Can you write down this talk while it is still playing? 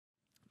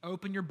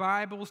Open your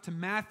Bibles to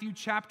Matthew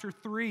chapter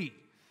 3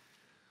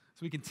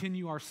 as we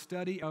continue our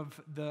study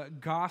of the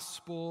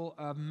Gospel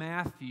of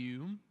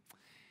Matthew.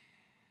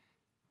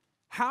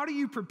 How do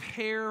you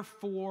prepare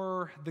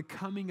for the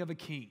coming of a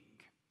king?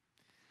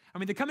 I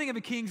mean, the coming of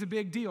a king is a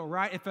big deal,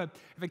 right? If a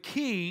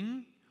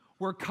king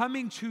were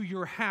coming to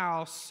your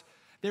house,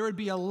 there would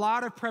be a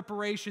lot of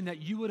preparation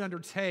that you would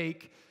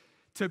undertake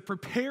to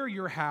prepare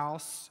your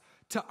house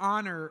to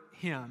honor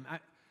him.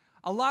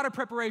 A lot of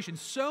preparation,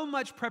 so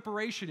much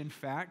preparation, in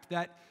fact,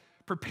 that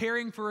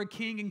preparing for a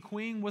king and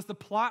queen was the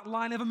plot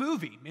line of a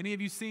movie. Many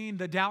of you seen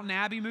the Downton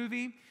Abbey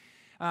movie?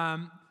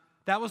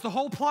 That was the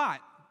whole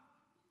plot.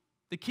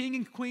 The king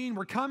and queen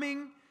were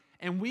coming,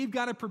 and we've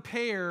got to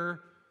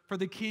prepare for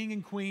the king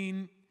and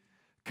queen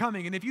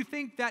coming. And if you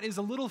think that is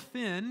a little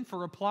thin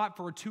for a plot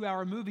for a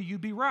 2-hour movie,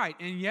 you'd be right,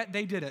 and yet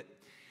they did it.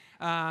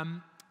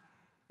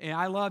 And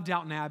I love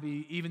Downton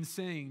Abbey, even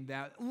saying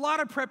that. A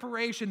lot of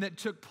preparation that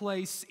took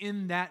place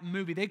in that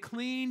movie. They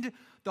cleaned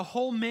the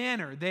whole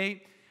manor.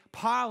 They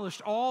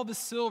polished all the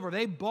silver.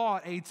 They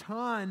bought a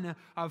ton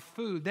of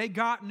food. They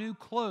got new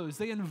clothes.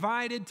 They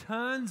invited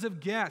tons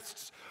of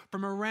guests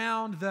from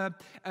around the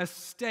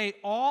estate,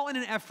 all in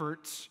an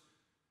effort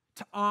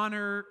to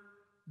honor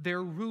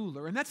their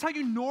ruler. And that's how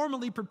you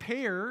normally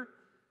prepare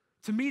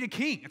to meet a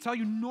king. That's how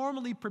you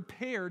normally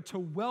prepare to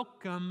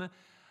welcome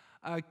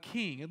a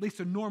king, at least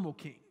a normal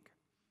king.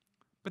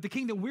 But the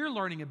king that we're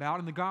learning about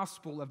in the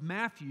Gospel of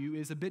Matthew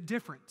is a bit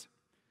different.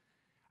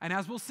 And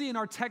as we'll see in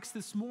our text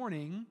this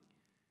morning,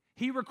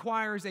 he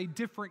requires a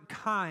different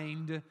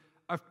kind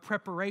of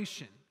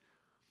preparation.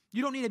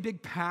 You don't need a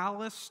big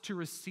palace to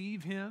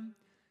receive him.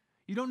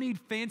 You don't need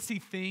fancy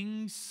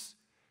things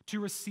to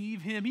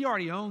receive him. He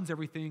already owns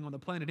everything on the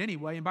planet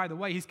anyway. And by the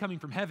way, he's coming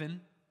from heaven.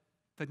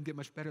 Doesn't get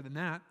much better than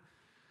that.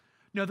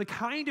 No, the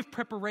kind of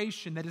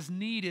preparation that is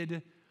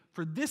needed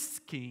for this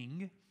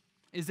king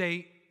is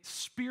a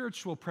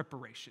spiritual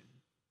preparation,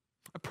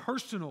 a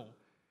personal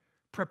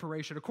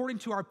preparation. According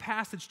to our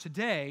passage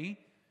today,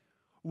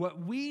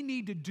 what we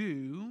need to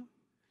do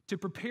to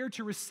prepare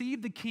to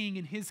receive the king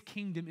in his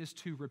kingdom is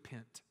to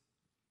repent.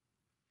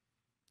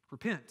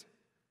 Repent.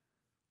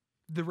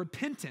 The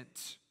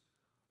repentant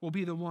will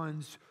be the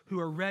ones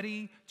who are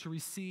ready to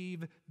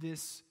receive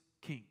this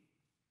king.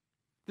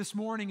 This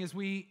morning, as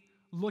we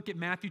look at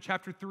Matthew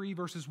chapter 3,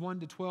 verses 1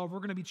 to 12, we're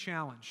going to be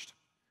challenged.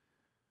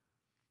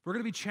 We're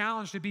going to be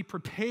challenged to be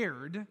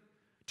prepared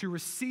to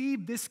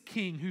receive this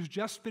king who's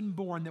just been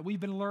born that we've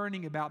been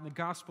learning about in the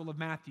Gospel of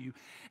Matthew.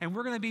 And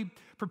we're going to be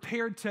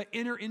prepared to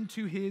enter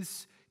into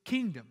his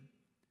kingdom.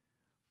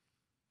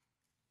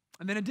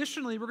 And then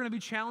additionally, we're going to be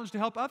challenged to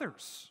help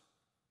others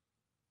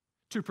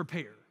to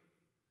prepare,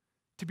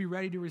 to be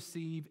ready to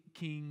receive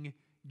King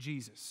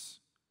Jesus.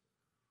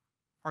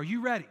 Are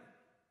you ready?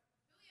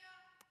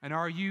 And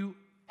are you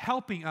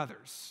helping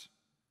others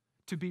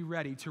to be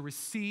ready to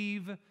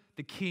receive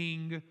the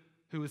King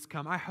who has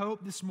come? I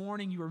hope this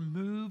morning you are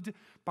moved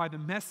by the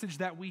message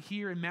that we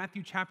hear in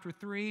Matthew chapter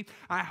 3.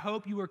 I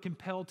hope you are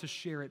compelled to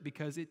share it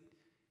because it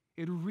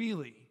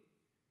really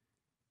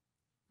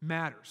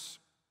matters.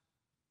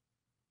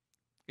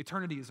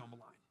 Eternity is on the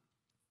line.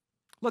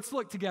 Let's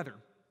look together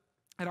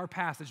at our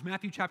passage,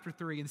 Matthew chapter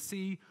 3, and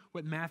see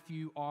what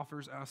Matthew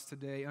offers us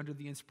today under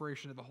the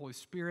inspiration of the Holy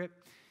Spirit.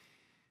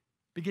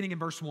 Beginning in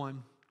verse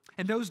 1.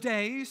 In those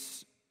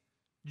days,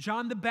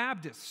 John the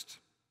Baptist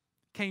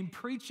came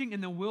preaching in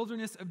the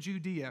wilderness of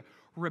Judea,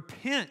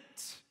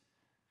 repent,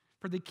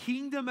 for the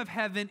kingdom of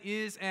heaven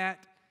is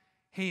at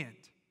hand.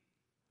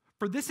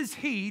 For this is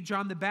he,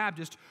 John the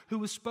Baptist, who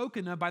was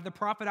spoken of by the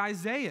prophet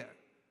Isaiah,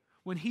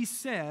 when he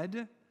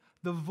said,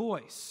 the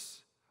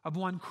voice of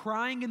one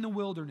crying in the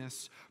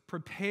wilderness,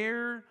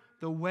 prepare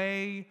the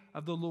way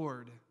of the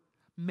Lord,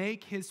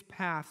 make his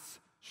paths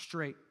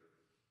straight.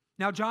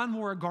 Now John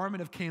wore a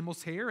garment of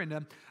camel's hair and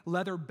a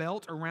leather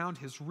belt around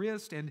his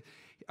wrist and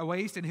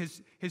waist, and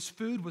his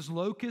food was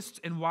locusts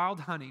and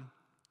wild honey.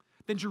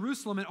 Then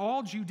Jerusalem and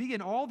all Judea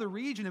and all the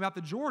region about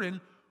the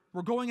Jordan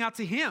were going out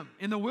to him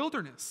in the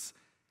wilderness,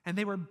 and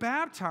they were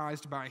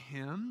baptized by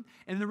him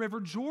in the river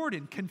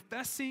Jordan,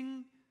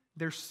 confessing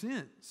their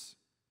sins.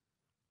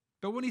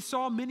 But when he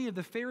saw many of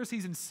the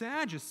Pharisees and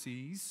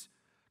Sadducees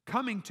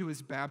coming to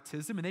his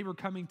baptism, and they were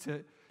coming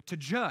to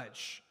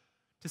judge,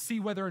 to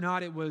see whether or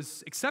not it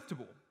was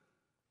acceptable,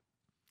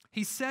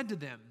 he said to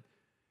them,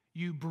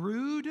 you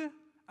brood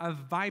of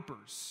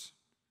vipers.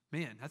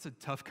 Man, that's a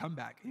tough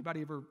comeback. Anybody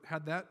ever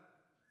had that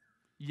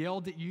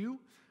yelled at you?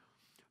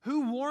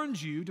 Who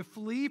warned you to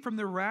flee from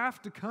the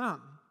wrath to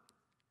come?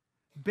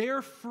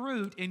 Bear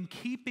fruit in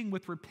keeping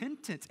with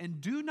repentance, and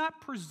do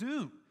not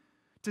presume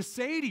to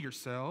say to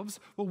yourselves,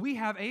 well, we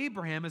have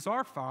Abraham as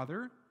our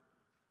father.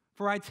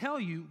 For I tell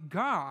you,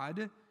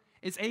 God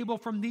is able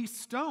from these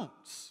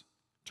stones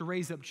to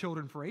raise up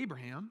children for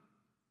Abraham.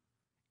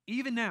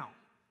 Even now,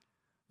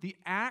 the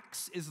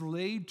axe is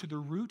laid to the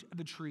root of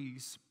the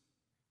trees.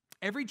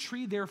 Every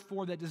tree,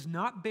 therefore, that does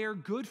not bear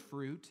good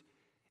fruit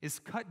is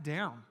cut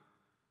down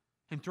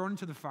and thrown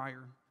into the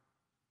fire.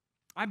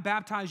 I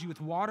baptize you with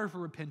water for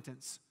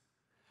repentance.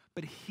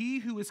 But he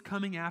who is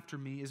coming after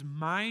me is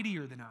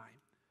mightier than I,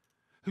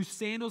 whose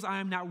sandals I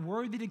am not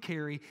worthy to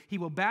carry. He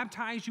will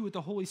baptize you with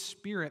the Holy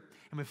Spirit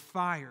and with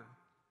fire.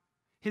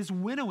 His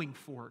winnowing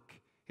fork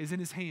is in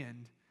his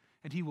hand,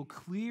 and he will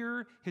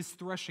clear his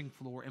threshing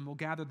floor and will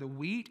gather the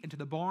wheat into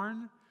the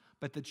barn,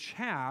 but the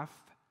chaff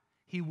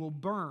he will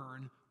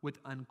burn with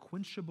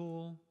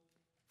unquenchable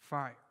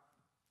fire.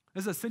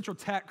 This is a central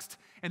text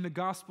in the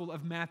Gospel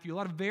of Matthew. A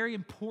lot of very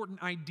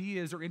important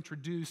ideas are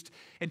introduced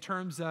in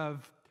terms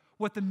of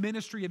what the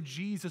ministry of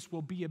Jesus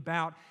will be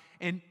about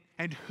and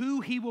who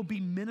he will be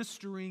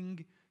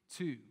ministering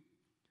to.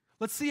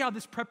 Let's see how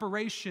this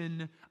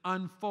preparation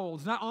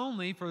unfolds, not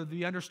only for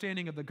the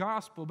understanding of the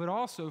gospel, but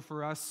also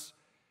for us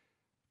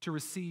to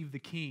receive the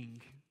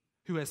King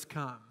who has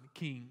come,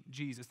 King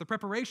Jesus. The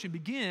preparation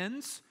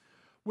begins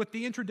with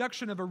the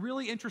introduction of a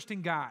really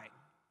interesting guy.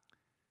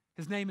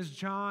 His name is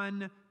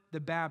John the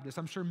Baptist.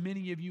 I'm sure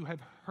many of you have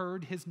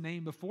heard his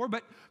name before,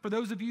 but for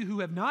those of you who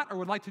have not or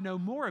would like to know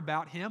more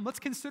about him, let's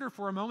consider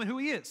for a moment who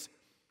he is.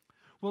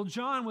 Well,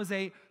 John was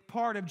a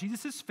part of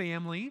Jesus'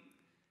 family.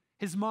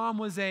 His mom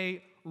was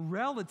a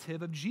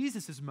relative of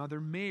Jesus' mother,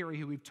 Mary,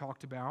 who we've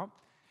talked about.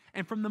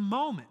 And from the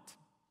moment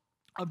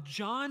of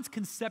John's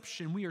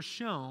conception, we are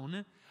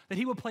shown that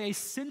he will play a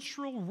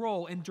central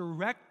role in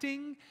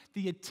directing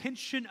the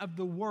attention of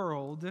the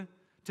world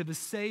to the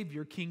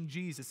Savior, King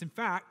Jesus. In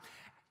fact,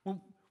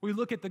 when we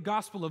look at the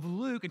Gospel of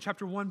Luke in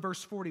chapter 1,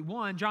 verse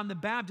 41, John the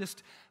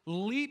Baptist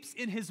leaps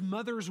in his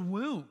mother's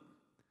womb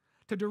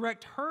to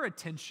direct her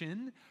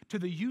attention to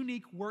the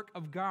unique work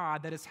of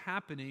God that is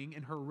happening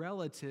in her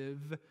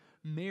relative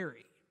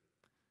Mary.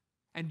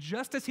 And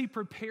just as he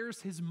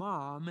prepares his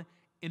mom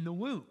in the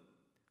womb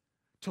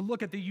to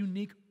look at the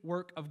unique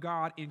work of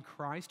God in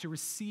Christ, to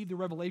receive the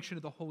revelation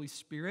of the Holy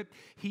Spirit,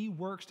 he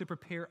works to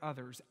prepare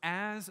others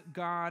as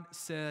God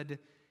said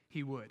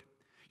he would.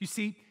 You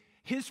see,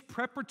 his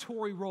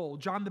preparatory role,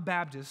 John the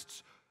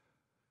Baptist's,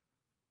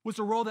 was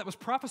a role that was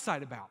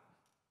prophesied about.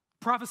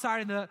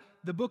 Prophesied in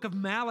the book of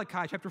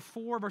Malachi, chapter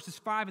 4, verses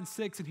 5 and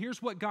 6. And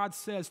here's what God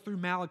says through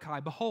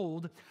Malachi.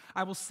 Behold,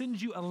 I will send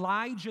you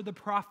Elijah the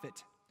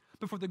prophet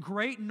before the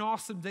great and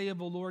awesome day of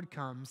the Lord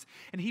comes.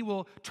 And he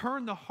will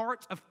turn the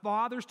hearts of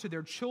fathers to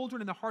their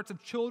children and the hearts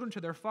of children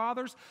to their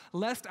fathers,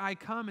 lest I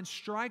come and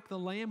strike the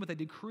land with a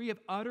decree of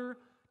utter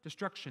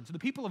destruction. So the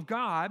people of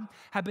God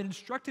have been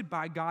instructed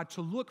by God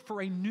to look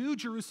for a new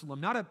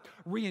Jerusalem, not a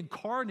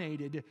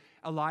reincarnated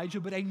Elijah,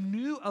 but a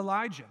new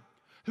Elijah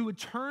who would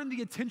turn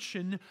the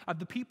attention of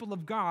the people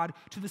of God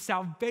to the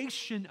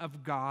salvation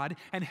of God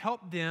and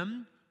help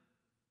them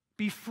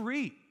be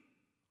free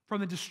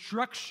from the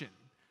destruction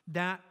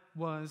that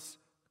was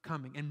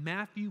coming. And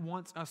Matthew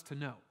wants us to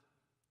know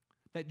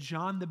that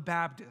John the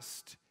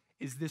Baptist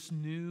is this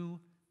new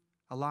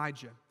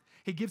Elijah.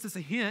 He gives us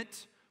a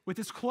hint with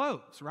his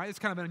clothes, right? It's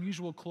kind of an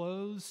unusual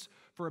clothes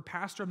for a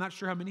pastor. I'm not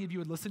sure how many of you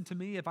would listen to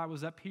me if I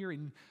was up here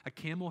in a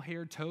camel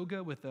hair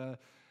toga with a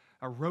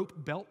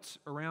rope belt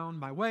around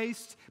my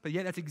waist, but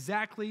yet that's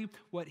exactly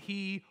what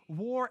he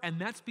wore, and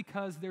that's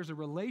because there's a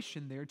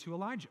relation there to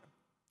Elijah.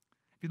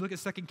 If you look at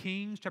 2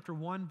 Kings chapter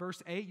 1,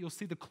 verse 8, you'll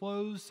see the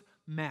clothes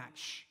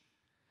match.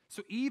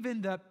 So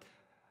even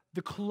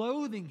the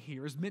clothing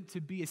here is meant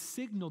to be a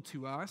signal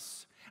to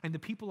us and the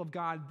people of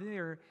God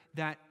there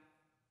that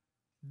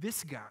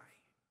this guy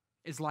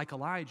is like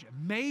Elijah.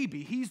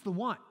 Maybe he's the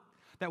one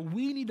that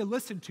we need to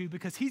listen to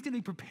because he's going to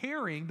be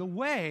preparing the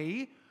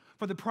way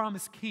for the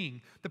promised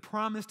king, the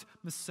promised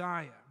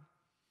Messiah.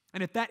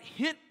 And if that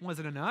hint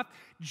wasn't enough,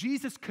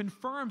 Jesus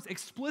confirms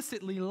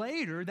explicitly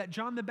later that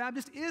John the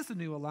Baptist is the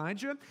new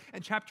Elijah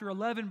in chapter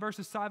 11,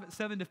 verses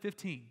 7 to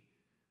 15,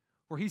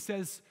 where he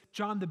says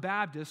John the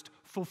Baptist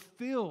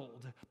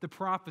fulfilled the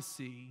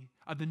prophecy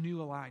of the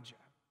new Elijah.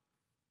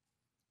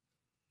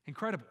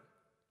 Incredible.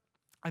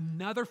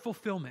 Another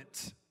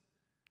fulfillment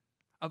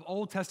of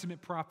Old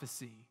Testament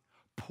prophecy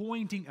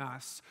pointing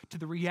us to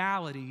the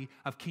reality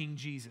of King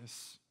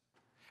Jesus.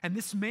 And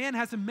this man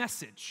has a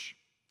message,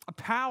 a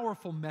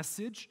powerful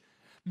message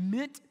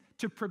meant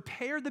to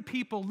prepare the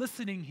people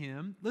listening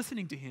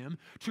to him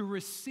to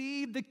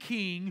receive the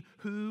king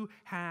who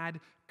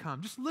had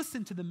come. Just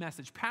listen to the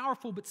message,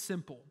 powerful but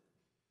simple.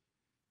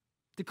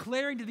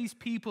 Declaring to these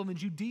people in the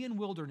Judean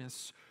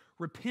wilderness,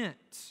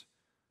 repent,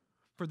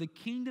 for the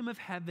kingdom of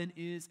heaven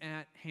is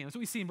at hand. That's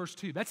what we see in verse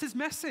 2. That's his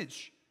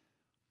message.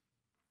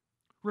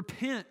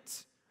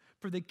 Repent,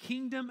 for the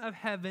kingdom of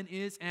heaven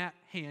is at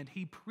hand.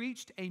 He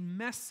preached a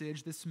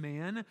message, this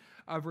man,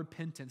 of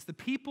repentance. The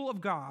people of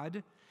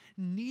God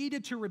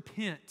needed to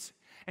repent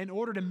in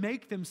order to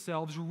make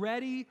themselves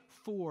ready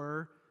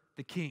for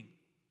the king.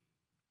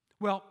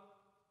 Well,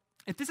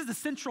 if this is the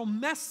central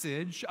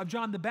message of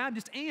John the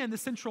Baptist and the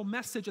central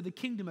message of the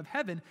kingdom of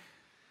heaven,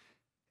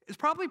 it's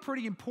probably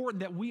pretty important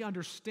that we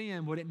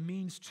understand what it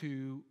means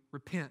to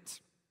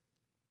repent.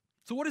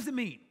 So what does it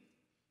mean?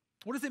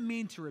 What does it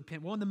mean to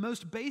repent? Well, in the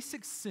most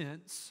basic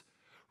sense,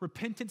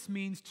 repentance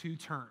means to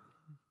turn.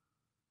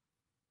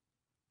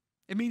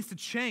 It means to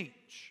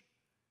change.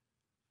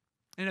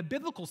 In a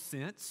biblical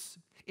sense,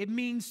 it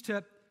means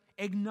to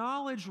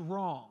acknowledge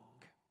wrong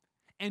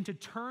and to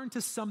turn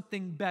to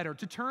something better,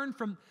 to turn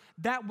from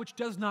that which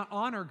does not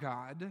honor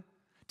God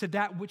to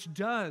that which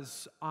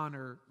does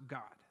honor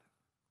God.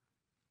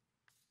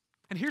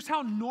 And here's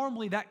how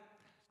normally that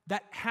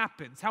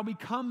happens, how we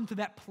come to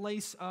that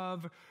place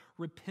of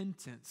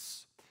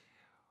repentance.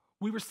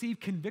 We receive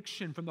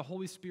conviction from the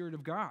Holy Spirit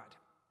of God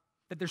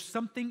that there's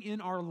something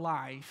in our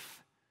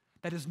life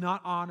that is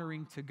not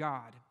honoring to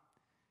God.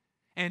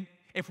 And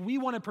if we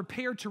want to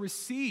prepare to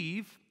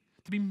receive,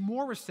 to be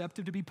more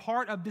receptive, to be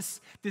part of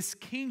this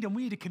kingdom,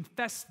 we need to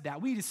confess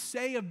that. We need to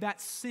say of that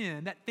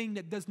sin, that thing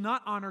that does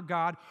not honor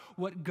God,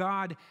 what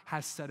God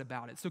has said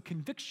about it. So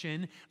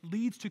conviction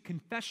leads to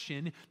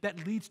confession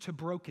that leads to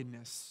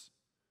brokenness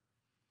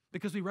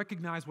because we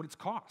recognize what it's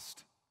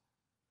cost.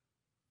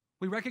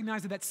 We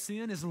recognize that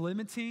sin is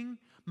limiting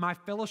my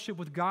fellowship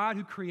with God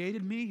who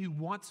created me, who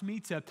wants me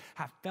to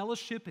have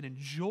fellowship and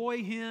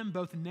enjoy Him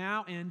both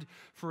now and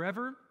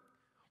forever.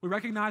 We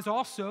recognize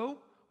also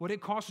what it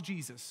cost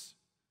Jesus,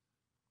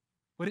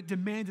 what it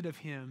demanded of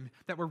Him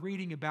that we're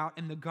reading about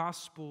in the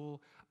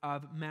Gospel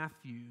of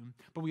Matthew.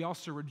 But we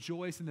also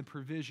rejoice in the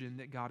provision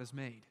that God has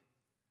made.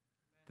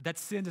 That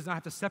sin does not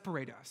have to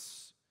separate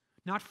us,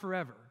 not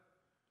forever,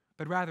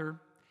 but rather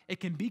it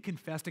can be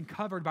confessed and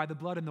covered by the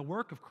blood and the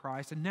work of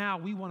Christ. And now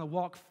we want to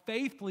walk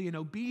faithfully in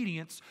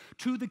obedience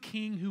to the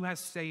King who has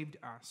saved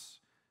us.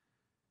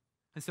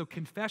 And so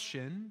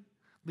confession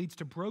leads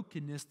to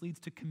brokenness, leads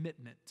to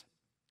commitment,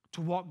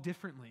 to walk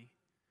differently,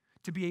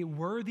 to be a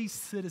worthy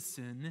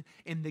citizen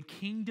in the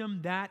kingdom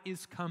that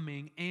is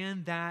coming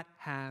and that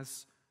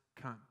has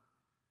come.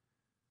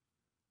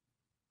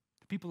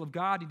 The people of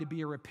God need to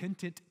be a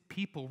repentant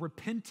people,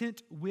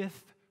 repentant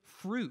with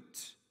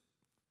fruit.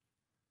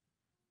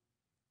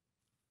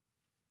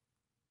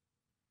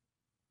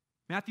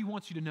 Matthew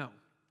wants you to know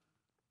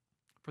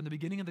from the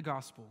beginning of the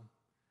gospel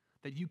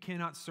that you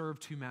cannot serve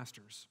two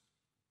masters.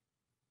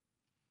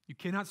 You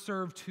cannot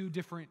serve two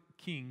different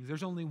kings.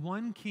 There's only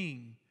one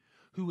king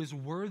who is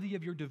worthy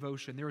of your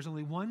devotion. There is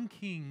only one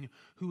king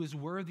who is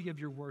worthy of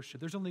your worship.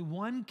 There's only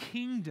one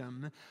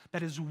kingdom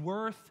that is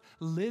worth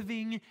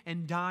living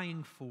and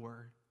dying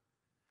for,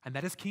 and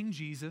that is King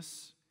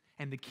Jesus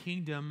and the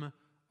kingdom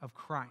of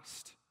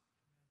Christ.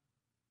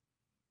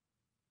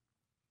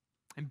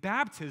 And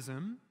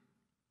baptism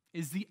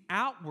is the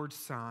outward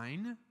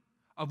sign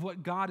of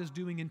what God is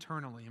doing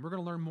internally. And we're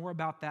going to learn more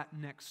about that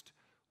next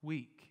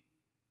week.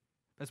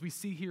 As we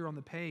see here on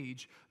the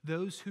page,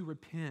 those who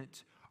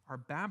repent are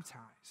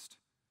baptized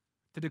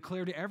to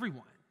declare to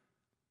everyone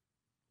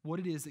what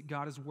it is that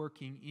God is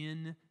working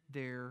in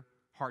their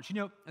hearts. You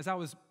know, as I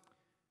was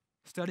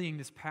studying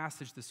this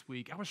passage this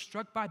week, I was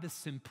struck by the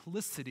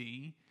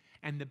simplicity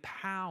and the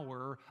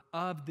power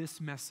of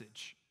this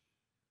message.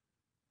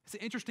 It's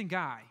an interesting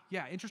guy.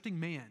 Yeah, interesting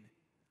man.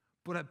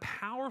 But a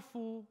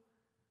powerful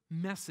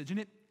message.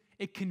 And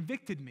it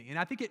convicted me. And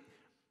I think it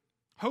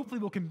hopefully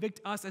will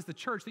convict us as the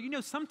church that, you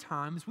know,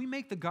 sometimes we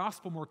make the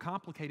gospel more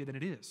complicated than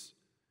it is.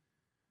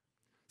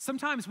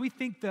 Sometimes we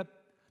think that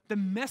the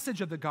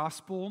message of the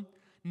gospel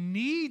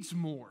needs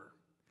more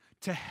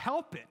to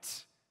help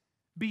it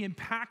be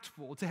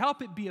impactful, to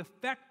help it be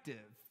effective.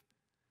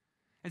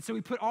 And so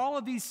we put all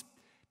of these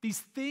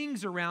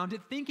things around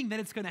it thinking that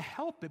it's going to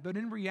help it, but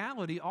in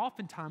reality,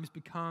 oftentimes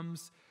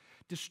becomes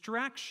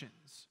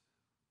distractions.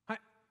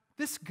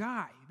 This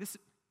guy, he's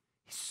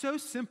so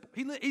simple.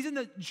 He's in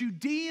the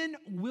Judean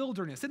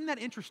wilderness. Isn't that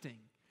interesting?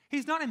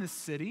 He's not in the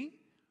city.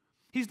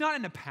 He's not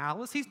in a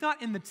palace. He's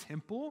not in the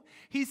temple.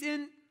 He's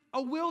in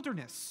a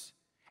wilderness.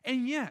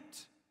 And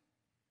yet,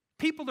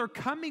 people are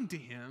coming to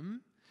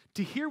him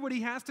to hear what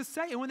he has to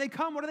say. And when they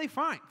come, what do they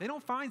find? They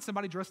don't find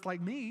somebody dressed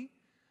like me.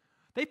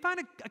 They find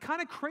a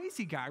kind of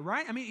crazy guy,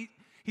 right? I mean,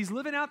 he's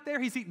living out there.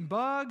 He's eating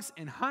bugs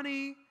and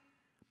honey.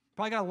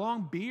 Probably got a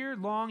long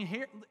beard, long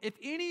hair. If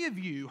any of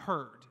you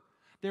heard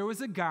there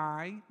was a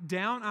guy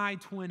down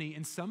I-20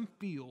 in some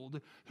field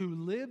who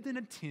lived in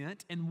a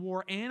tent and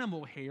wore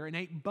animal hair and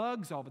ate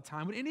bugs all the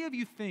time, would any of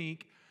you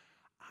think,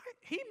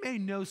 he may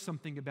know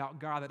something about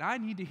God that I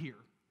need to hear?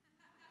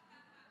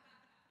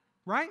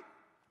 Right?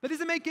 That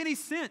doesn't make any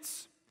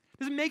sense. It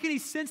doesn't make any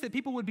sense that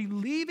people would be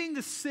leaving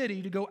the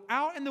city to go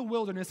out in the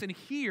wilderness and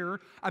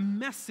hear a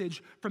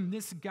message from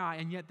this guy,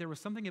 and yet there was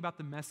something about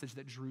the message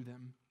that drew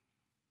them.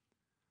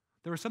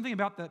 There was something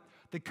about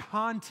the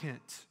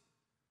content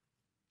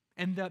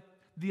and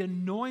the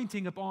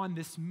anointing upon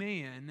this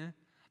man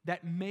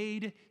that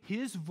made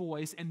his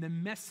voice and the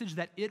message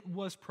that it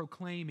was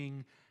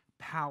proclaiming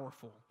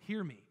powerful.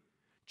 Hear me.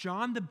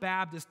 John the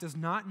Baptist does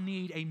not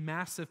need a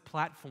massive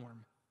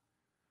platform.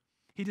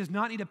 He does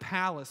not need a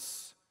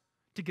palace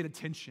to get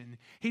attention.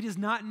 He does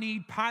not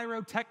need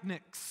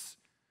pyrotechnics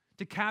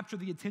to capture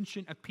the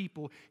attention of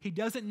people. He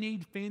doesn't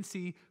need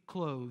fancy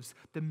clothes.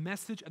 The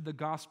message of the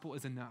gospel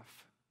is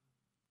enough.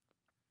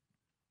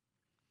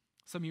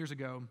 Some years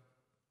ago,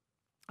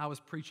 I was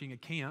preaching a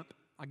camp.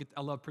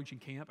 I love preaching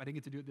camp. I didn't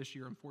get to do it this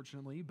year,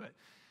 unfortunately, but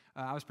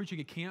I was preaching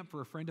a camp for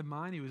a friend of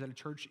mine who was at a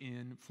church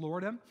in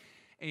Florida.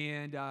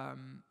 And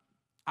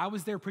I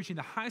was there preaching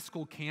the high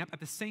school camp. At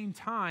the same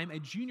time, a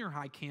junior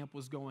high camp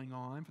was going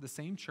on for the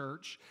same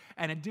church,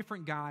 and a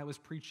different guy was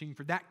preaching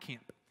for that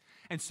camp.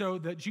 And so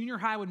the junior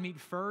high would meet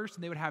first,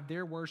 and they would have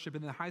their worship,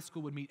 and then the high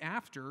school would meet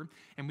after,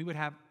 and we would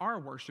have our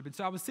worship. And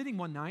so I was sitting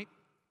one night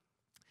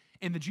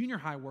in the junior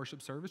high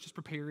worship service, just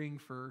preparing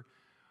for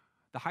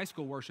the high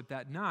school worship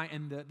that night,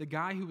 and the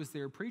guy who was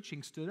there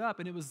preaching stood up,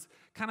 and it was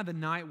kind of the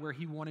night where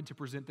he wanted to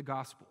present the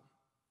gospel,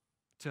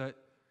 to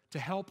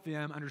help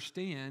them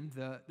understand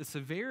the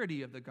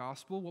severity of the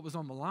gospel, what was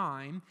on the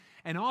line,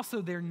 and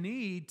also their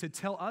need to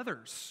tell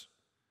others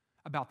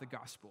about the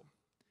gospel.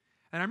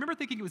 And I remember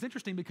thinking it was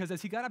interesting because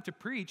as he got up to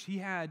preach, he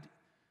had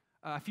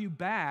a few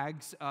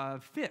bags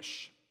of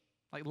fish,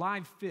 like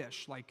live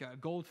fish, like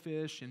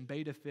goldfish and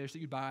betta fish that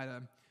you'd buy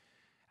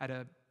at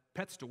a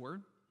pet store.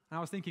 And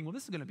I was thinking, well,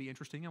 this is going to be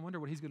interesting. I wonder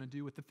what he's going to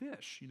do with the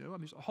fish. You know, I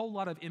mean, there's a whole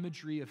lot of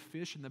imagery of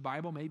fish in the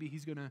Bible. Maybe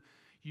he's going to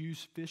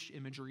use fish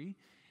imagery,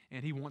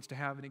 and he wants to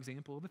have an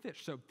example of a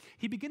fish. So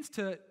he begins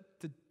to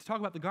talk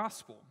about the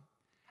gospel,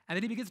 and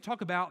then he begins to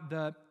talk about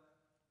the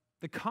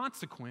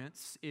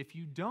consequence if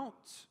you don't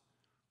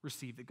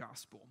receive the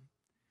gospel,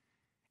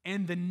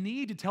 and the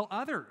need to tell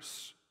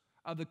others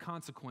of the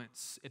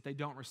consequence if they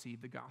don't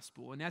receive the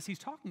gospel. And as he's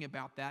talking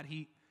about that,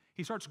 he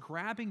starts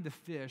grabbing the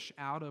fish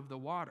out of the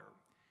water,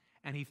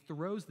 and he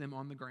throws them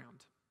on the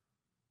ground.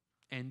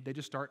 And they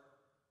just start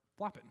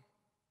flopping,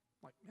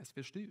 like as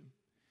fish do.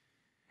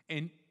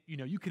 And, you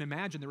know, you can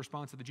imagine the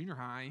response of the junior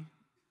high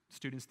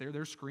students there.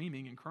 They're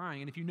screaming and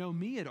crying. And if you know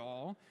me at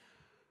all,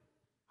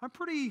 I'm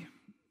pretty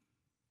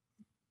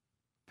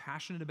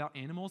passionate about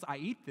animals. I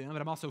eat them,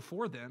 but I'm also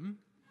for them,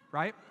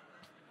 right?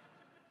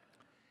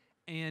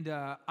 And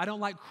I don't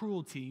like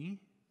cruelty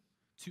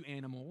to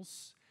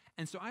animals.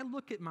 And so I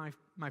look at my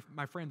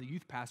friend, the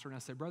youth pastor, and I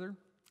say, brother,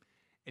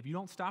 if you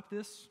don't stop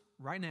this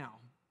right now,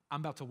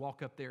 I'm about to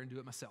walk up there and do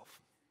it myself.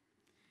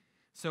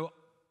 So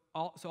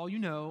all you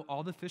know,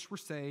 all the fish were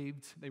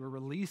saved. They were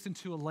released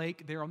into a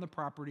lake there on the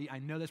property. I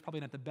know that's probably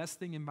not the best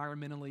thing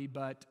environmentally,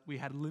 but we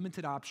had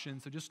limited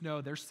options, so just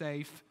know they're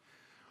safe.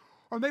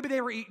 Or maybe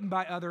they were eaten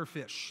by other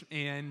fish,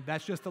 and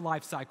that's just the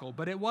life cycle.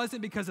 But it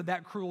wasn't because of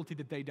that cruelty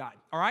that they died,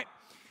 all right?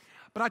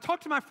 But I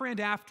talked to my friend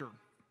after,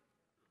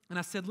 and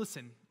I said,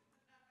 listen,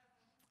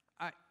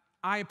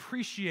 I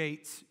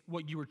appreciate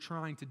what you were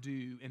trying to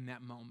do in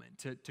that moment,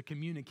 to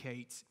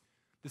communicate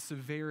the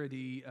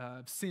severity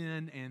of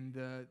sin and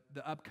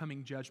the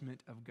upcoming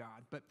judgment of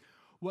God. But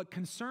what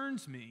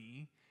concerns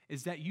me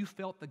is that you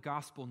felt the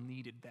gospel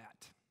needed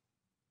that.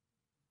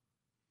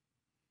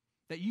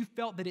 That you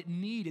felt that it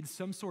needed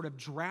some sort of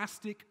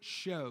drastic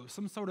show,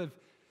 some sort of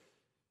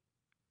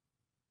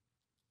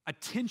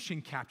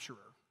attention capturer,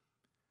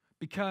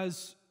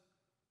 because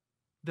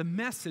the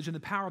message and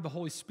the power of the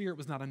Holy Spirit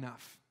was not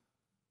enough.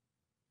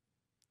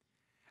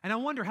 And I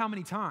wonder how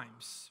many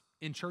times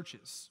in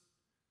churches,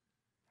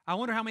 I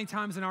wonder how many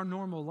times in our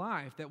normal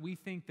life that we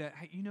think that,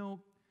 hey, you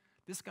know,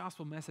 this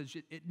gospel message,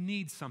 it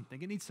needs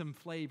something. It needs some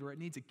flavor. It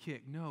needs a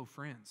kick. No,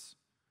 friends.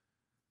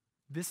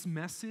 This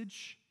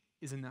message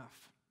is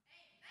enough.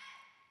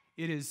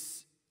 It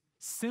is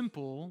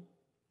simple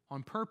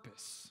on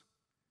purpose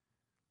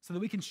so that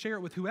we can share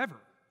it with whoever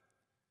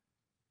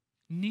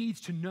needs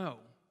to know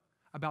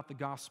about the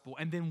gospel.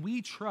 And then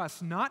we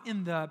trust not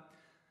in the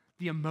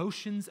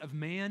emotions of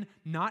man,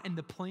 not in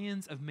the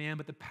plans of man,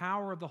 but the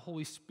power of the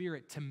Holy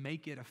Spirit to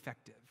make it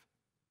effective.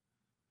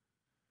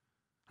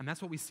 And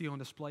that's what we see on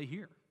display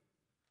here.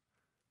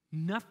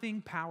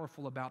 Nothing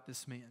powerful about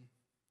this man.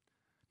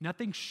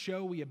 Nothing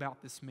showy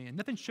about this man.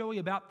 Nothing showy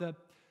about the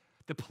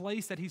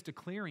place that he's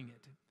declaring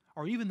it,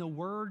 or even the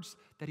words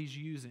that he's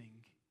using.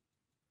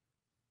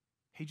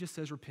 He just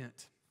says,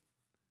 repent,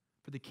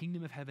 for the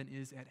kingdom of heaven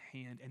is at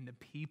hand, and the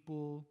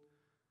people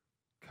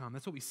come.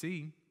 That's what we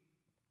see.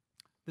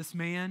 This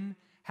man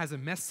has a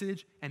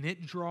message, and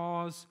it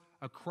draws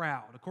a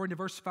crowd. According to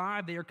verse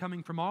 5, they are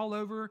coming from all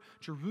over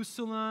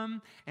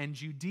Jerusalem and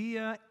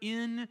Judea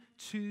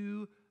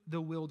into the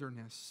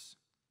wilderness.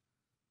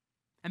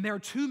 And there are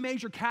two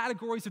major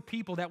categories of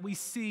people that we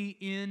see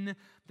in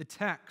the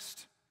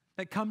text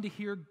that come to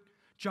hear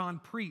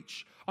John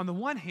preach. On the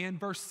one hand,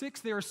 verse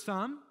 6, there are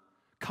some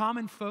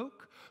common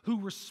folk who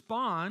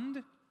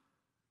respond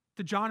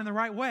to John in the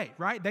right way,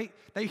 right?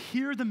 They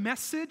hear the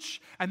message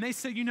and they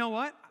say, you know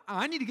what?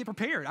 I need to get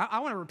prepared. I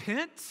want to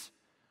repent.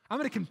 I'm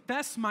going to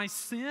confess my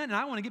sin, and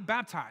I want to get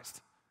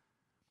baptized.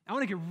 I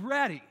want to get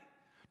ready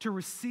to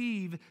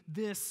receive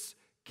this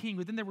king.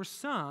 But then there were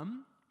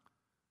some,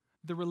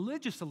 the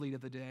religious elite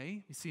of the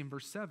day, you see in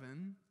verse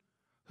 7,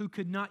 who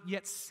could not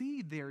yet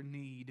see their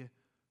need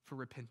for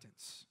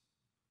repentance.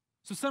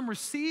 So some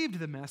received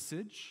the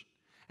message,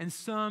 and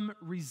some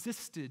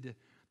resisted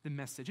the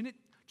message. And it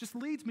just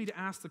leads me to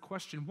ask the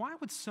question, why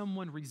would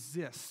someone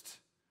resist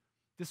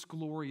this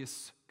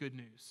glorious good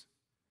news?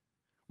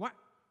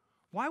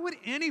 Why would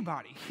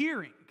anybody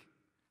hearing,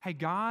 hey,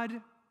 God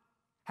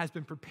has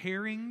been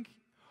preparing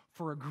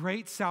for a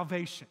great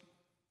salvation,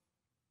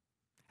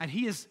 and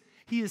He has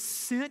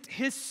sent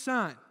His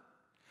Son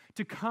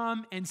to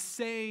come and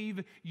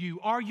save you.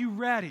 Are you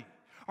ready?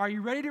 Are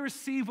you ready to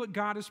receive what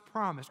God has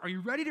promised? Are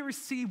you ready to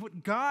receive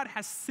what God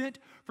has sent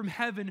from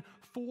heaven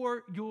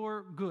for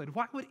your good?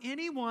 Why would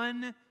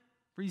anyone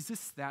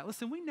resist that?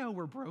 Listen, we know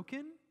we're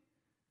broken.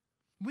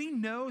 We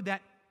know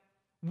that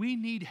we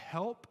need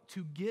help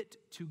to get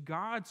to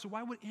God, so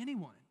why would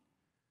anyone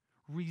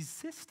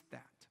resist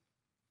that?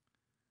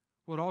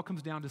 Well, it all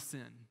comes down to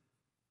sin.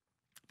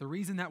 The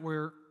reason that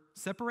we're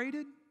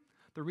separated,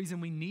 the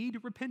reason we need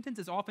repentance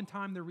is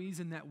oftentimes the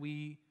reason that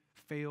we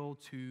fail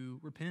to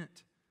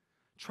repent.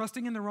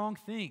 Trusting in the wrong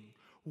thing,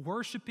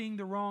 worshiping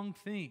the wrong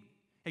thing,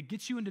 it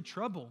gets you into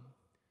trouble.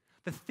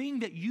 The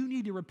thing that you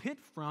need to repent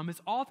from is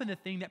often the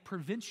thing that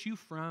prevents you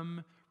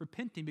from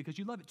repenting because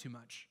you love it too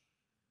much.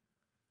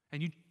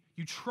 And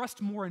you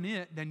trust more in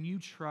it than you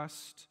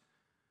trust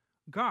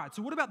God.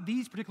 So what about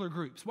these particular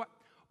groups? What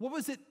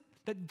was it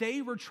that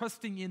they were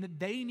trusting in,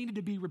 that they needed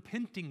to be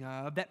repenting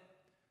of, that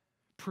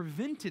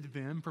prevented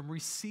them from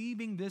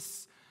receiving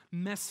this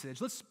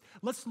message?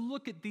 Let's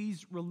look at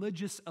these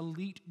religious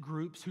elite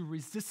groups who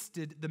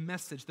resisted the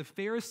message, the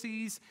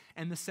Pharisees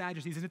and the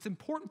Sadducees. And it's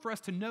important for us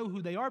to know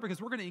who they are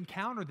because we're going to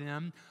encounter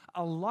them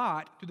a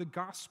lot through the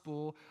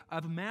Gospel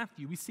of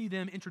Matthew. We see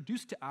them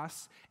introduced to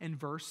us in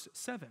verse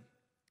 7.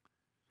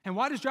 And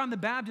why does John the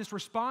Baptist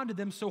respond to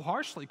them so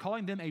harshly,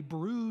 calling them a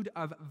brood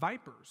of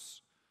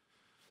vipers?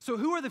 So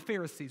who are the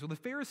Pharisees? Well, the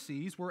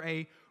Pharisees were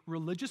a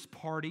religious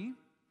party,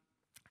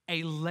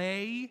 a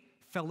lay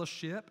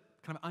fellowship,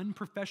 kind of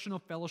unprofessional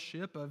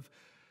fellowship of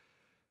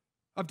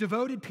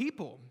devoted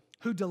people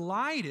who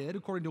delighted,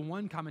 according to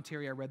one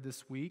commentary I read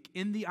this week,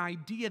 in the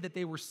idea that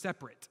they were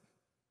separate,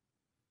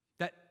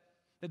 that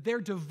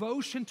their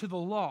devotion to the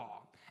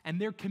law and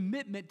their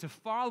commitment to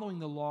following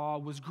the law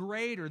was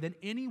greater than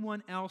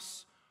anyone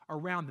else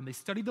around them. They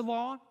studied the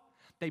law,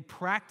 they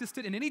practiced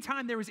it, and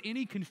anytime there was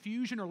any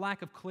confusion or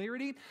lack of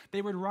clarity,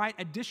 they would write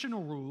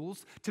additional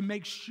rules to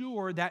make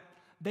sure that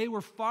they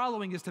were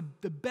following, as to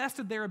the best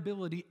of their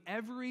ability,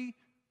 every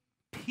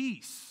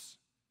piece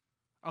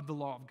of the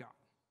law of God.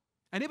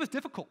 And it was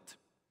difficult.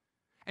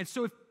 And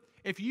so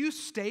if you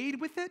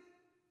stayed with it,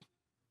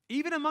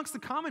 even amongst the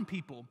common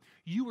people,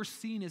 you were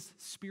seen as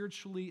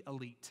spiritually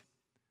elite.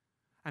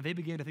 And they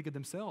began to think of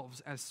themselves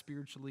as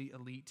spiritually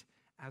elite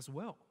as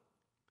well.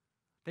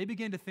 They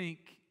began to think,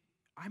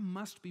 I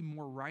must be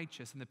more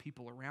righteous than the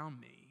people around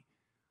me.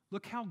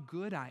 Look how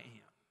good I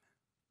am.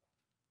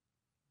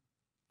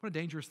 What a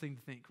dangerous thing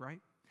to think, right?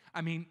 I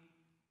mean,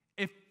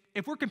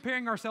 if we're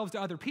comparing ourselves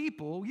to other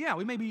people, yeah,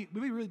 we may be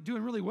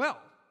doing really well.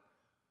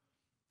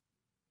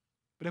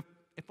 But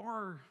if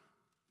our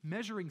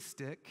measuring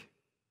stick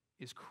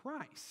is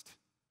Christ,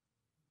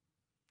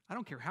 I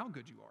don't care how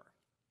good you are.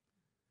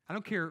 I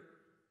don't care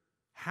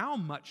how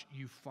much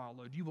you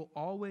followed, you will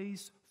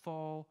always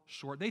fall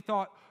short. They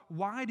thought,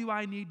 why do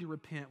I need to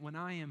repent when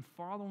I am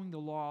following the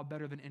law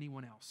better than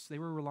anyone else? They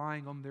were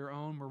relying on their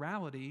own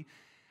morality,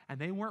 and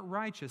they weren't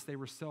righteous, they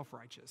were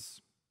self-righteous.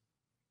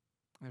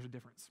 There's a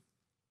difference.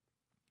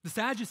 The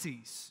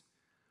Sadducees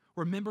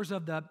were members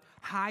of the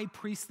high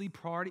priestly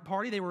party.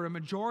 They were a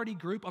majority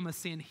group on the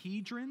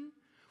Sanhedrin,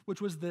 which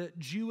was the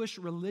Jewish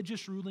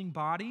religious ruling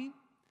body.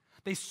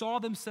 They saw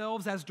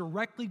themselves as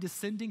directly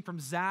descending from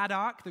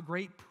Zadok, the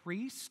great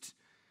priest,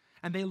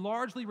 and they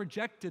largely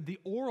rejected the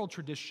oral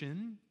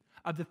tradition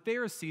of the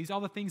Pharisees, all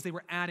the things they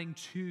were adding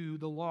to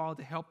the law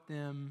to help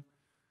them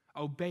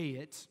obey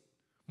it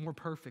more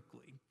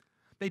perfectly.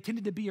 They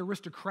tended to be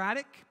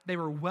aristocratic, they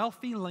were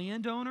wealthy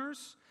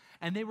landowners,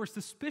 and they were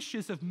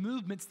suspicious of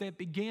movements that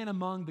began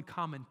among the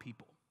common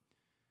people.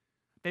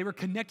 They were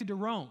connected to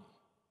Rome,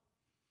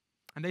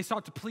 and they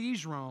sought to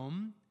please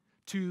Rome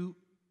to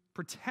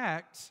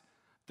protect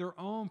their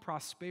own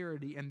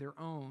prosperity and their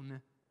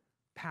own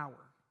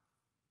power.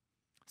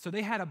 So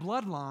they had a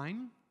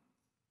bloodline,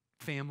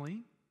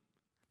 family,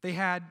 they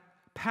had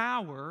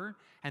power,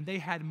 and they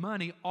had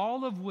money,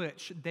 all of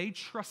which they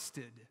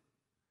trusted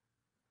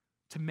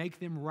to make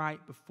them right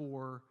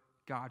before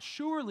God.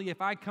 Surely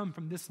if I come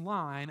from this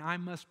line, I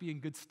must be in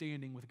good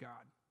standing with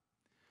God.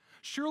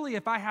 Surely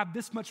if I have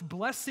this much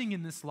blessing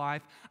in this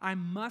life, I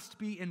must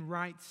be in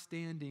right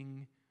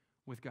standing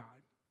with God.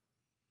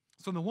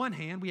 So on the one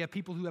hand, we have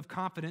people who have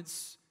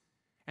confidence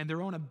in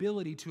their own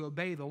ability to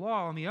obey the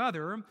law. On the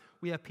other,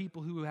 we have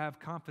people who have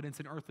confidence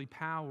in earthly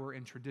power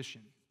and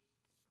tradition.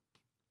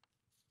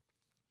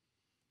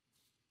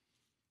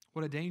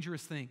 What a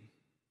dangerous thing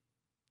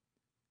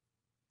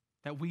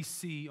that we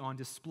see on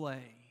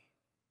display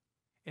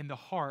in the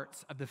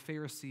hearts of the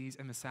Pharisees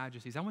and the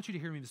Sadducees. I want you to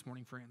hear me this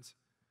morning, friends.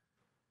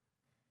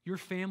 Your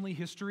family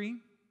history,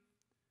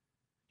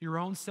 your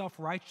own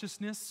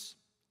self-righteousness,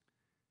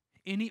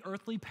 any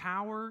earthly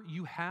power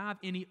you have,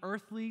 any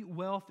earthly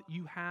wealth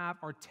you have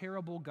are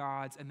terrible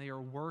gods, and they are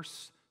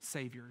worse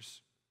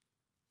saviors.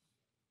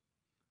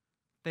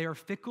 They are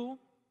fickle,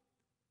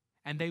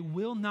 and they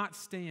will not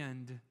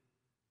stand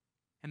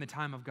in the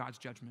time of God's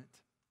judgment.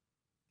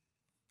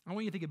 I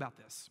want you to think about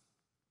this.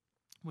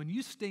 When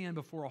you stand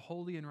before a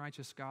holy and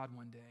righteous God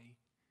one day,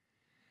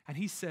 and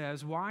he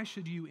says, why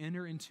should you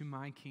enter into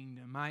my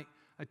kingdom?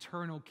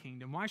 eternal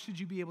kingdom? Why should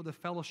you be able to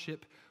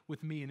fellowship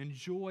with me and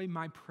enjoy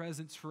my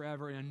presence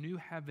forever in a new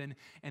heaven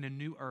and a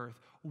new earth?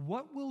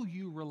 What will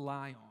you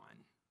rely on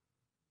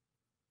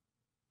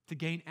to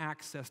gain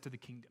access to the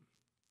kingdom?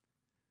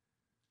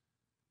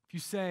 If you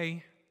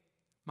say,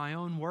 my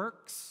own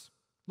works,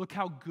 look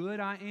how good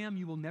I am,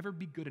 you will never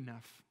be good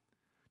enough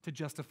to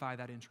justify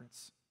that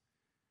entrance.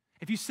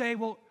 If you say,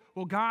 well,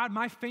 God,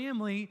 my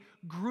family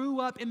grew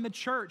up in the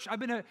church. I've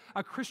been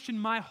a Christian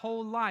my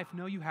whole life.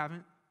 No, you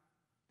haven't.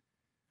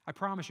 I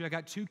promise you, I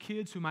got 2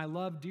 kids whom I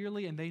love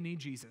dearly, and they need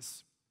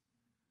Jesus.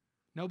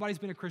 Nobody's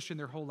been a Christian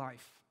their whole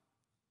life.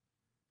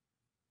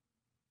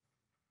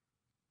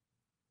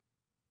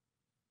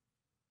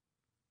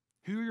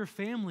 Who your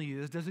family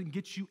is doesn't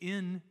get you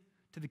in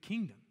to the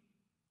kingdom.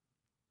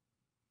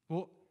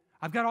 Well,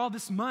 I've got all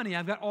this money.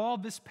 I've got all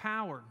this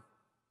power.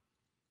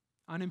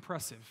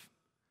 Unimpressive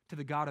to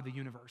the God of the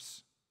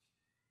universe.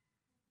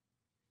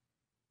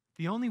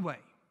 The only way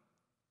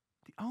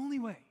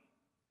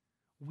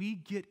we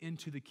get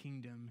into the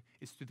kingdom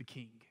is through the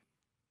King.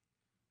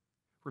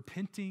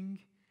 Repenting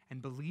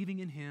and believing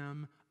in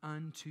Him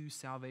unto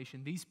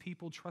salvation. These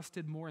people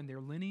trusted more in their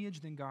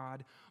lineage than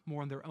God,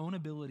 more in their own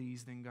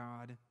abilities than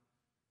God,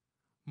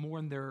 more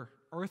in their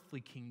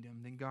earthly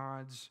kingdom than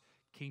God's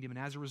kingdom. And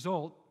as a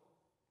result,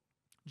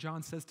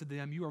 John says to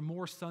them, you are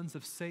more sons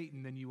of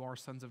Satan than you are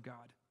sons of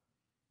God.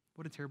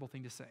 What a terrible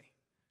thing to say.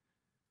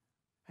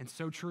 And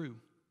so true.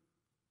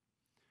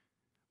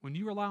 When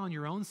you rely on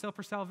your own self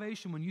for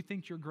salvation, when you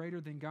think you're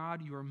greater than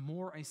God, you are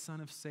more a son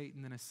of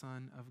Satan than a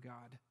son of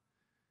God.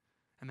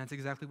 And that's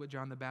exactly what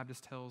John the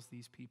Baptist tells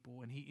these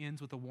people. And he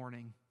ends with a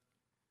warning.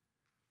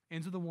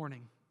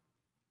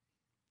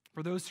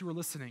 For those who are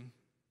listening,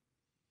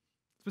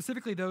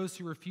 specifically those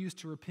who refuse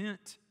to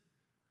repent.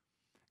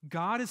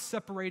 God is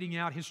separating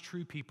out His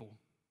true people.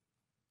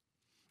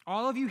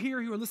 All of you here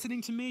who are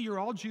listening to me, you're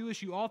all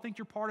Jewish. You all think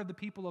you're part of the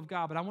people of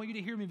God. But I want you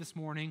to hear me this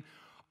morning.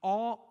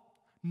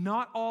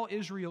 Not all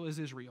Israel is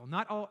Israel.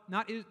 Not all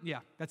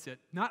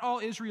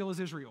Israel is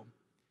Israel.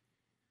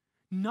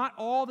 Not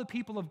all the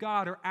people of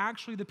God are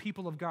actually the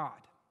people of God.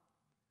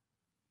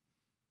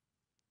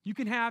 You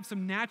can have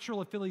some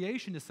natural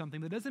affiliation to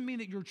something, but that doesn't mean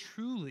that you're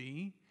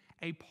truly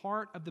a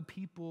part of the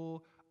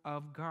people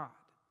of God.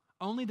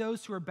 Only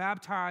those who are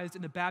baptized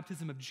in the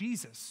baptism of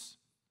Jesus,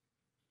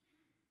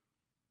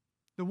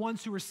 the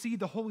ones who receive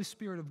the Holy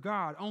Spirit of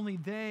God, only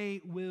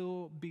they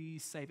will be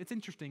saved. It's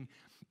interesting.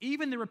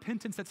 Even the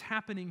repentance that's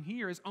happening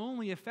here is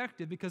only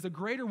effective because a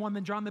greater one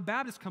than John the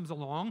Baptist comes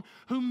along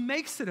who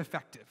makes it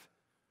effective.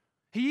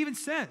 He even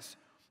says,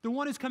 the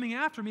one who's coming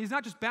after me is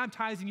not just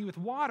baptizing you with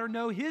water.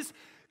 No, his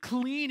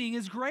cleaning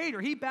is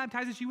greater. He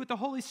baptizes you with the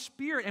Holy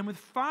Spirit and with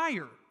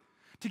fire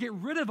to get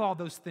rid of all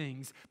those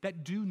things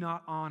that do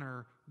not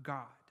honor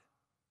God.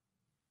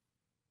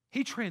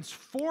 He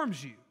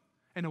transforms you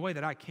in a way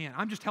that I can't.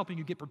 I'm just helping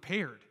you get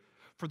prepared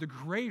for the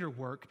greater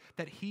work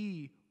that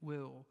He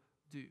will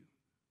do.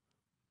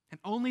 And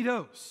only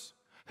those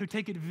who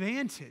take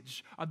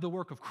advantage of the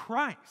work of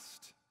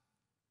Christ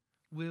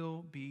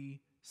will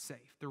be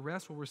safe. The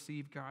rest will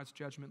receive God's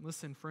judgment.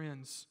 Listen,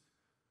 friends.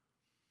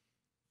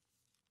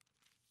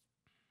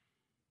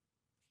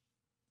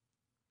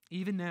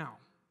 Even now,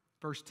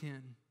 verse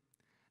 10,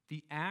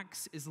 the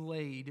axe is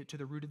laid to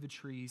the root of the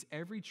trees.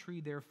 Every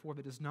tree, therefore,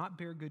 that does not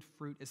bear good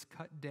fruit is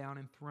cut down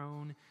and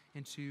thrown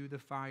into the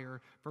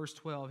fire. Verse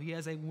 12, he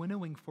has a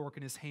winnowing fork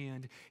in his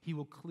hand. He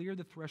will clear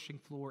the threshing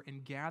floor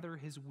and gather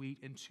his wheat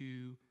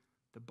into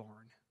the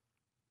barn.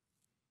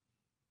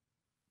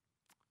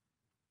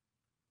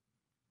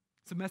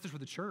 It's a message for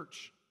the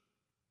church.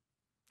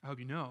 I hope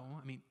you know.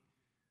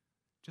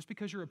 Just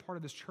because you're a part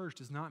of this church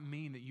does not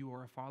mean that you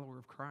are a follower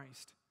of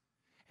Christ.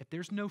 If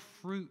there's no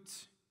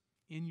fruit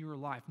in your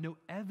life, no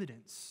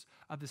evidence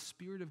of the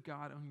Spirit of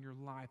God in your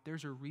life,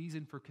 there's a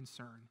reason for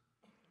concern.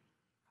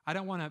 I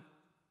don't want to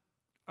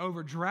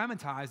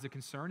over-dramatize the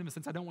concern in the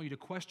sense I don't want you to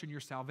question your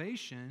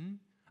salvation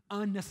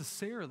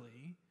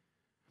unnecessarily,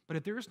 but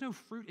if there is no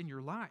fruit in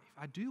your life,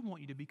 I do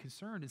want you to be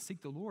concerned and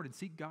seek the Lord and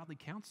seek godly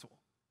counsel.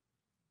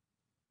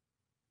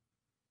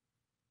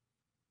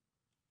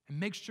 And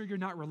make sure you're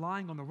not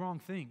relying on the wrong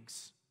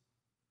things,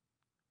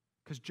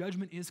 because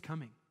judgment is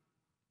coming.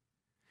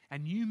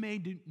 And you may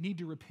need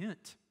to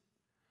repent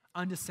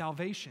unto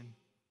salvation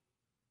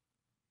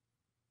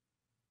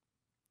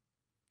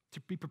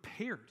to be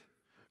prepared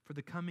for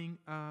the coming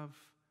of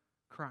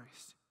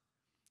Christ.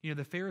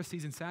 The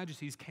Pharisees and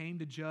Sadducees came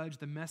to judge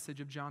the message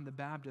of John the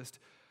Baptist,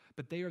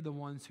 but they are the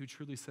ones who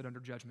truly sit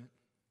under judgment.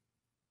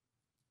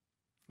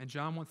 And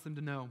John wants them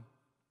to know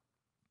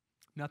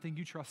nothing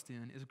you trust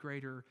in is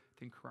greater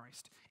than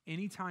Christ.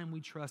 Anytime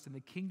we trust in the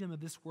kingdom of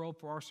this world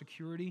for our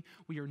security,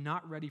 we are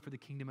not ready for the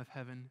kingdom of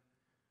heaven.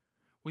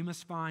 We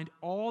must find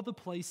all the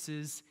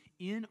places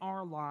in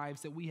our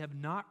lives that we have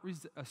not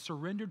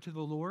surrendered to the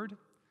Lord,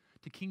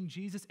 to King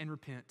Jesus, and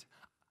repent.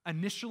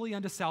 Initially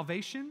unto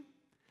salvation,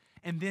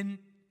 and then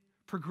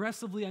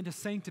progressively unto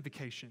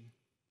sanctification.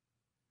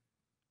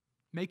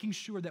 Making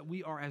sure that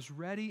we are as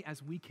ready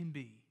as we can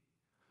be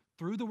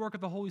through the work of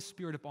the Holy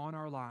Spirit upon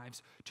our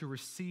lives to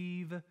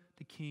receive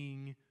the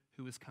King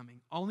who is coming.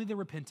 Only the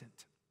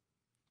repentant,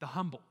 the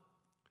humble,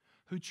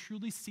 who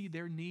truly see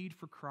their need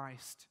for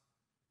Christ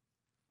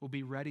will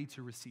be ready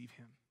to receive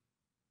him.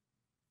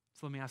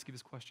 So let me ask you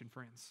this question,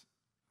 friends.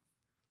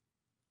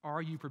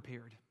 Are you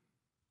prepared?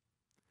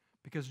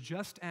 Because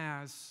just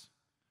as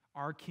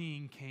our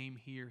King came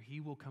here, he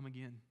will come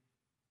again.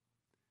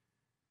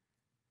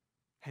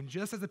 And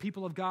just as the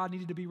people of God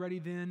needed to be ready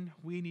then,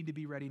 we need to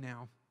be ready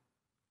now.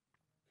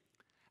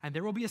 And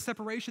there will be a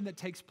separation that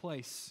takes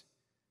place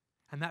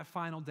on that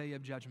final day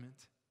of judgment.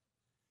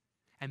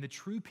 And the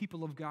true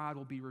people of God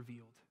will be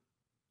revealed.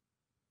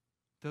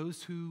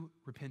 Those who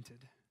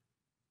repented,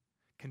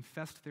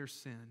 confessed their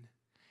sin,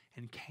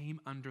 and came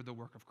under the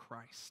work of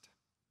Christ.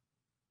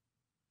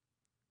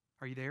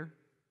 Are you there?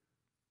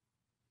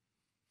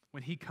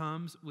 When he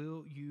comes,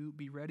 will you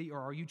be ready, or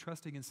are you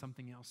trusting in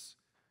something else?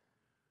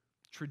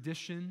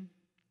 Tradition,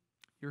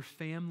 your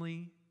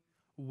family,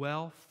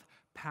 wealth,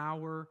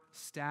 power,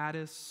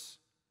 status,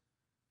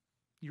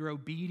 your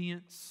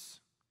obedience,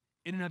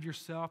 in and of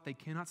yourself, they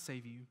cannot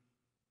save you.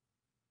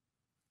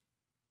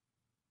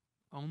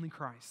 Only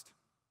Christ.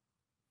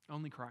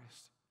 Only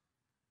Christ.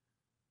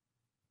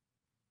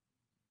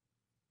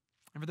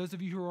 And for those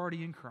of you who are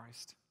already in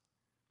Christ,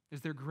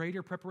 is there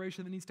greater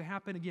preparation that needs to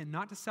happen? Again,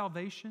 not to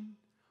salvation,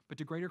 but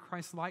to greater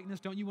Christ likeness.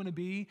 Don't you want to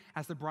be,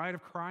 as the bride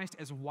of Christ,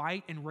 as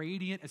white and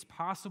radiant as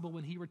possible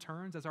when he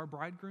returns as our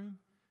bridegroom?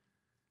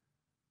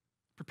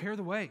 Prepare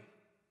the way.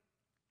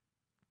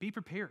 Be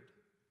prepared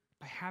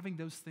by having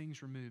those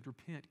things removed.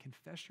 Repent,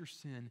 confess your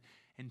sin,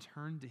 and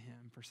turn to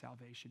him for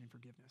salvation and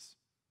forgiveness.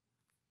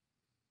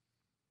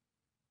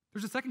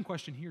 There's a second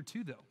question here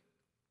too, though.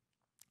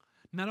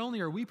 Not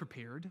only are we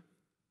prepared,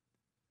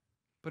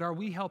 but are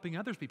we helping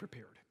others be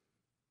prepared?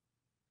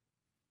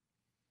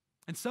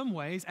 In some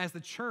ways, as the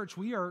church,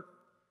 we are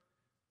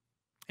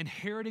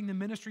inheriting the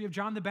ministry of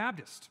John the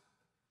Baptist.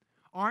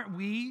 Aren't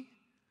we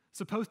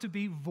supposed to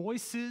be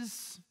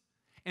voices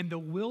in the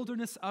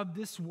wilderness of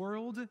this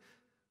world,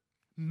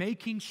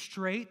 making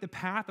straight the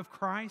path of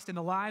Christ in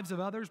the lives of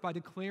others by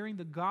declaring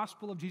the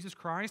gospel of Jesus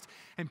Christ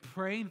and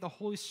praying that the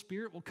Holy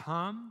Spirit will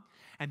come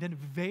and then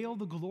veil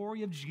the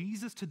glory of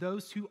Jesus to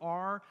those who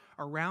are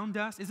around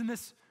us? Isn't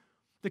this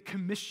the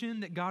commission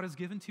that God has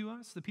given to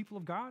us, the people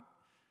of God?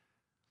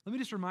 Let me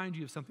just remind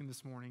you of something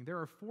this morning. There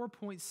are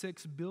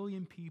 4.6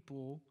 billion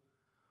people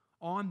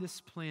on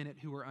this planet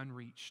who are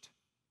unreached,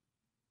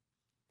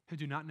 who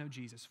do not know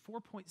Jesus.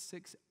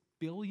 4.6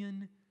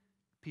 billion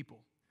people.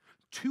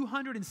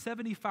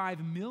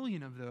 275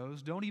 million of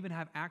those don't even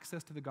have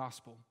access to the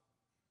gospel.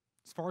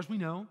 As far as we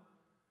know,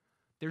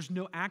 there's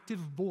no active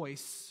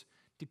voice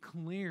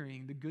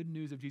declaring the good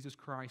news of Jesus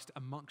Christ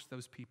amongst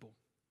those people.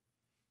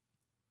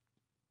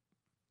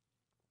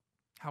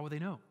 How will they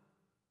know?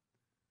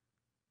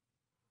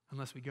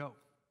 Unless we go.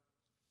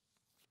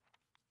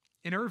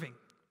 In Irving,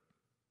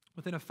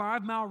 within a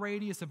 5-mile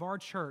radius of our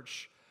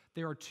church,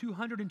 there are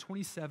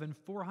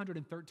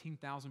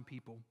 413,000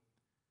 people.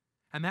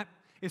 And that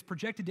is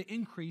projected to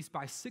increase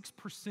by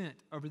 6%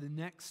 over the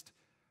next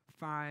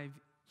 5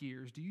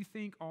 years. Do you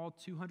think all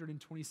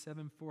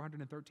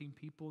 413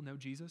 people know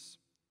Jesus?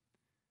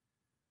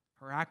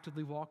 Are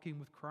actively walking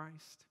with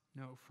Christ?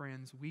 No,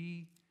 friends,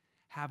 we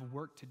have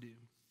work to do.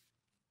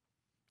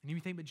 And you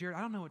think, but Jared, I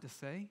don't know what to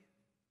say.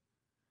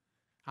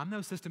 I'm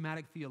no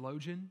systematic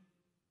theologian.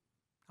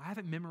 I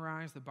haven't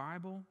memorized the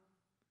Bible.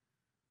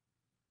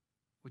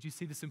 Would you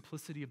see the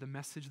simplicity of the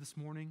message this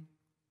morning?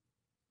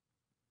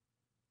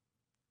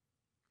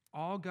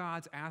 All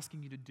God's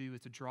asking you to do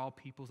is to draw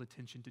people's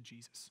attention to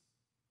Jesus.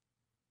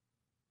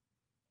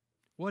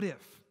 What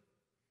if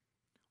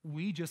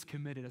we just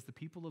committed as the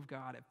people of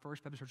God at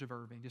First Baptist Church of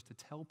Irving just to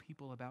tell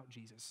people about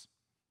Jesus?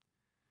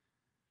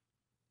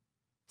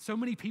 So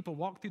many people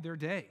walk through their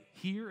day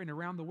here and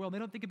around the world. They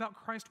don't think about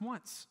Christ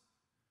once.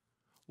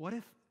 What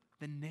if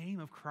the name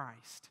of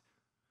Christ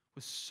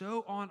was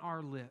so on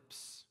our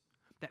lips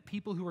that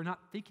people who are not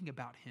thinking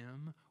about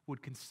him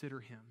would consider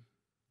him?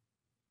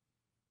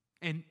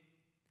 And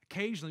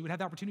occasionally we'd have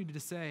the opportunity to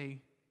say,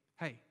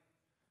 hey,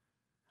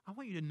 I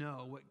want you to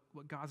know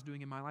what God's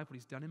doing in my life, what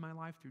he's done in my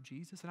life through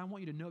Jesus, and I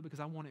want you to know it because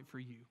I want it for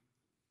you.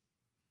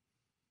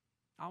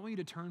 I want you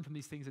to turn from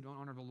these things that don't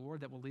honor the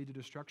Lord, that will lead to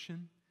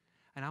destruction,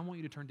 and I want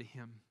you to turn to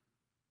him.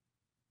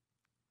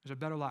 There's a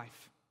better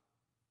life.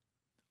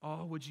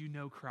 Oh, would you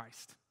know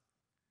Christ?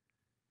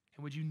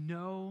 And would you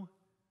know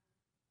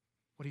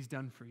what he's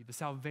done for you, the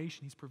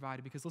salvation he's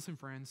provided? Because listen,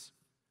 friends,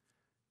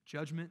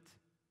 judgment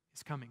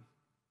is coming.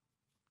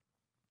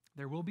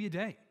 There will be a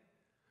day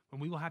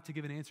when we will have to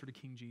give an answer to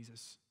King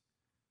Jesus.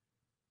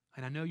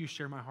 And I know you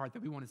share my heart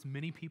that we want as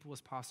many people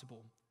as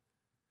possible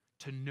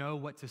to know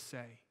what to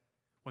say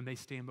when they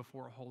stand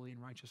before a holy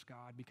and righteous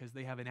God, because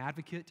they have an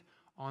advocate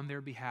on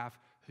their behalf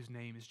whose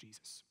name is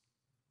Jesus.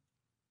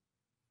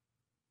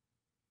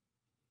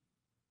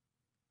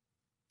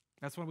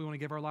 That's what we want to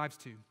give our lives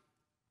to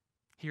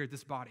here at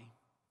this body.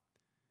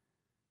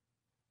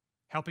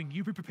 Helping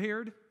you be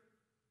prepared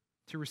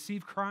to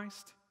receive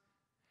Christ,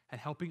 at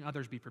helping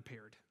others be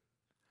prepared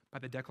by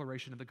the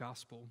declaration of the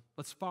gospel.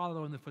 Let's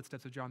follow in the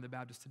footsteps of John the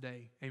Baptist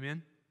today.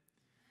 Amen?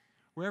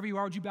 Wherever you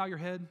are, would you bow your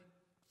head?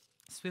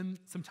 Spend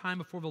some time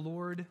before the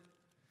Lord,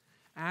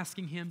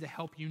 asking Him to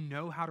help you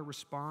know how to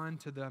respond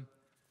to the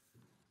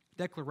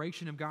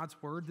declaration of God's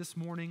word this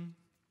morning.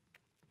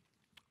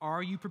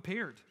 Are you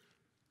prepared?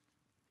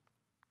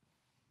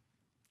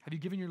 Have you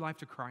given your life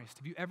to Christ?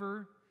 Have you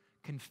ever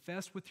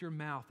confessed with your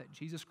mouth that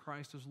Jesus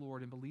Christ is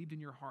Lord and believed in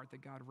your heart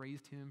that God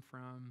raised Him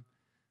from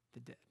the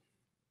dead?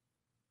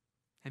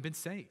 And been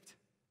saved,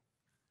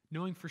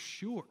 knowing for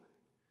sure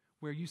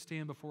where you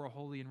stand before a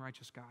holy and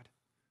righteous God.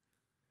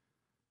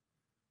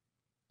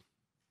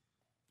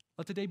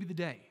 Let today be the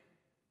day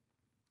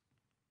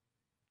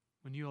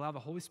when you allow the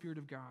Holy Spirit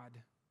of God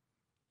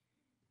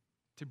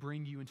to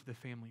bring you into the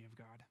family of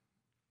God.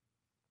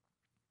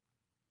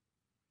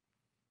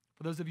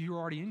 For those of you who are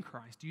already in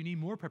Christ, do you need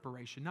more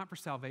preparation, not for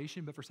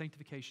salvation, but for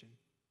sanctification?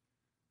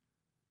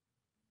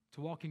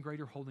 To walk in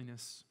greater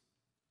holiness,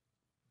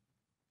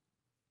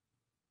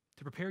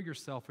 to prepare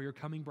yourself for your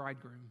coming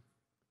bridegroom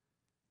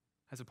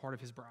as a part of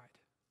His bride.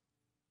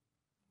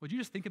 Would you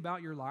just think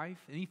about your life,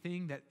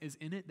 anything that is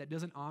in it that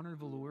doesn't honor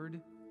the Lord?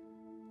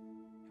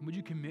 And would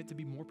you commit to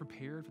be more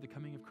prepared for the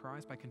coming of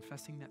Christ by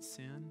confessing that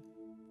sin,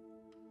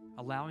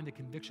 allowing the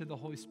conviction of the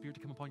Holy Spirit to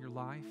come upon your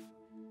life,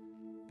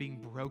 being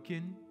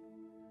broken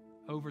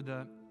over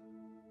the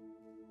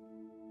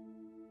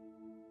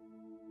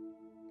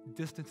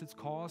distance it's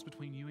caused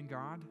between you and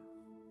God,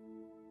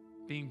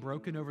 being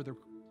broken over the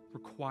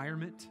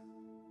requirement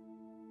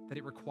that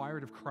it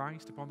required of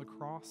Christ upon the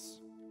cross?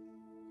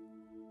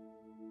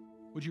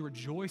 Would you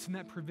rejoice in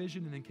that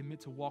provision and then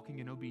commit to walking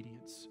in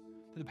obedience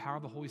to the power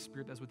of the Holy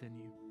Spirit that's within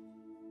you?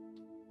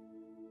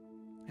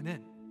 And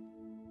then,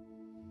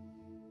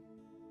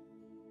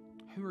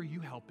 who are you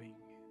helping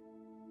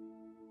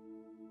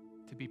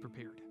to be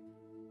prepared?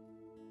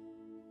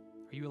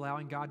 Are you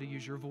allowing God to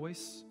use your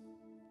voice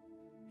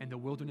in the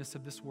wilderness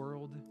of this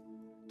world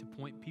to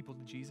point people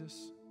to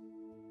Jesus?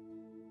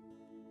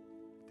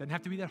 Doesn't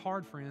have to be that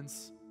hard,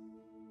 friends.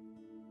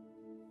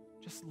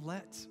 Just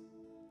let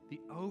the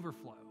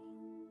overflow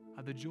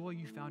of the joy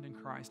you found in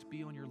Christ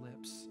be on your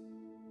lips.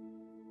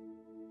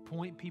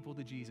 Point people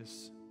to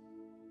Jesus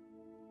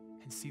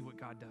and see what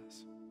God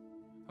does.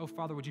 Oh,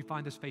 Father, would you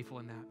find us faithful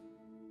in that?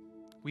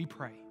 We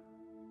pray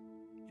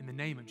in the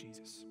name of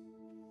Jesus.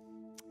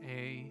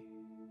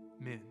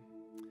 Amen.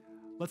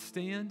 Let's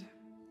stand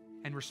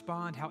and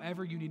respond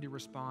however you need to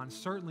respond,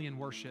 certainly in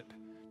worship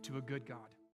to a good God.